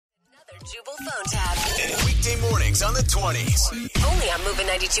Another Jubal phone tab. Weekday mornings on the 20s. Only on Moving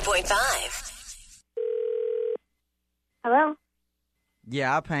 92.5. Hello?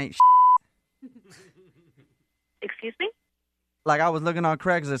 Yeah, I paint Excuse me? Like, I was looking on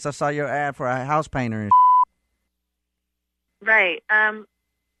Craigslist. I saw your ad for a house painter and Right.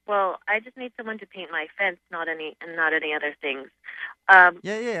 Well, I just need someone to paint my fence, not any other things. Yeah,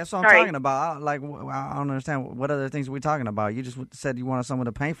 that's what Sorry. I'm talking about. I don't understand. What other things are we talking about? You just said you wanted someone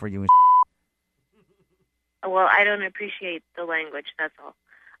to paint for you and Well, I don't appreciate the language, that's all.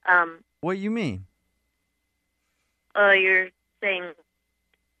 What do you mean? You're saying,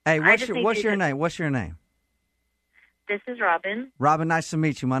 Hey, I just need what's you your to- name? What's your name? this is Robin. Robin, nice to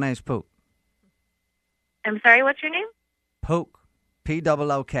meet you. My name's Pook. I'm sorry, what's your name? Pook.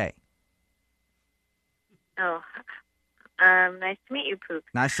 P-O-O-K. Oh, nice to meet you, Pook.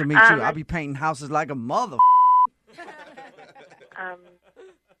 Nice to meet you. I be painting houses like a mother.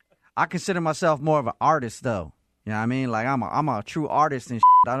 I consider myself more of an artist, though. You know what I mean? Like, I'm a true artist and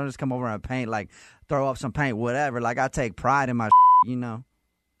I don't just come over and paint, like, throw up some paint, whatever. Like, I take pride in my you know?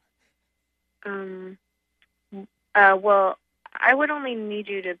 Well, I would only need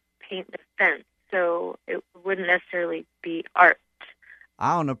you to paint the fence, so it wouldn't necessarily be art.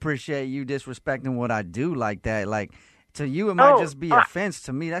 I don't appreciate you disrespecting what I do like that. Like, to you, it might just be a fence.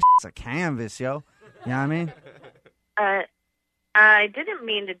 To me, that's a canvas, yo. You know what I mean? I didn't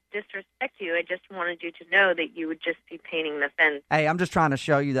mean to disrespect you. I just wanted you to know that you would just be painting the fence. Hey, I'm just trying to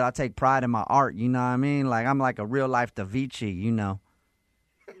show you that I take pride in my art. You know what I mean? Like, I'm like a real-life Da Vinci, you know?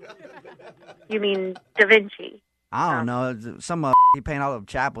 You mean Da Vinci? I don't know. Some he paint all the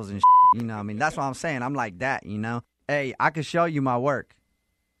chapels and you know what I mean? That's what I'm saying. I'm like that, you know? Hey, I can show you my work.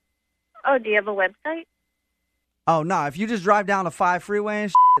 Oh, do you have a website? Oh, no. If you just drive down the 5 freeway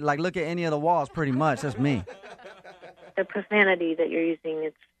and like, look at any of the walls, pretty much. That's me. The profanity that you're using,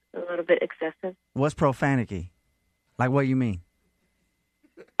 it's a little bit excessive. What's profanity? Like, what do you mean?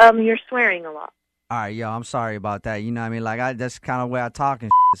 You're swearing a lot. All right, yo, I'm sorry about that. You know what I mean? Like, that's kind of the way I talk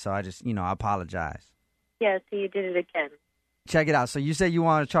and so I just, I apologize. Yeah, so you did it again. Check it out. So you said you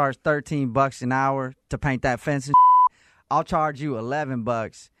want to charge $13 an hour to paint that fence and I'll charge you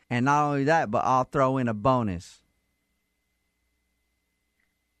 $11. And not only that, but I'll throw in a bonus.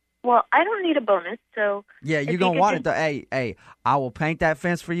 Well, I don't need a bonus, so... Yeah, you're going to want it to... Hey, I will paint that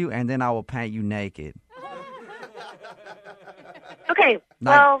fence for you, and then I will paint you naked. Okay,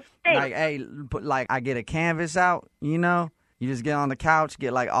 well, thanks. Like, hey, I get a canvas out, you know? You just get on the couch,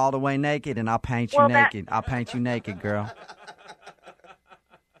 get, like, all the way naked, and I'll paint you naked. I'll paint you naked, girl.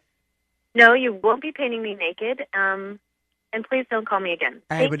 No, you won't be painting me naked. And please don't call me again.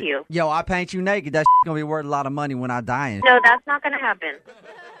 Hey, Thank you. Yo, I'll paint you naked. That's going to be worth a lot of money when I die. No, that's not going to happen.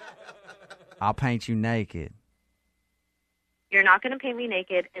 I'll paint you naked. You're not going to paint me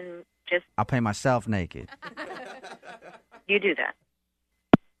naked and just... I'll paint myself naked. You do that.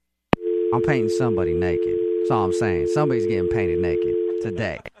 I'm painting somebody naked. That's all I'm saying. Somebody's getting painted naked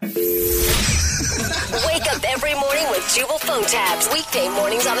today. Wake up every morning with Jubal phone tabs. Weekday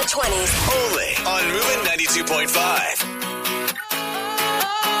mornings on the 20s. Only on Moving 92.5.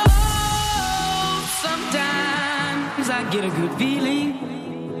 Sometimes I get a good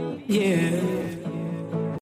feeling, yeah.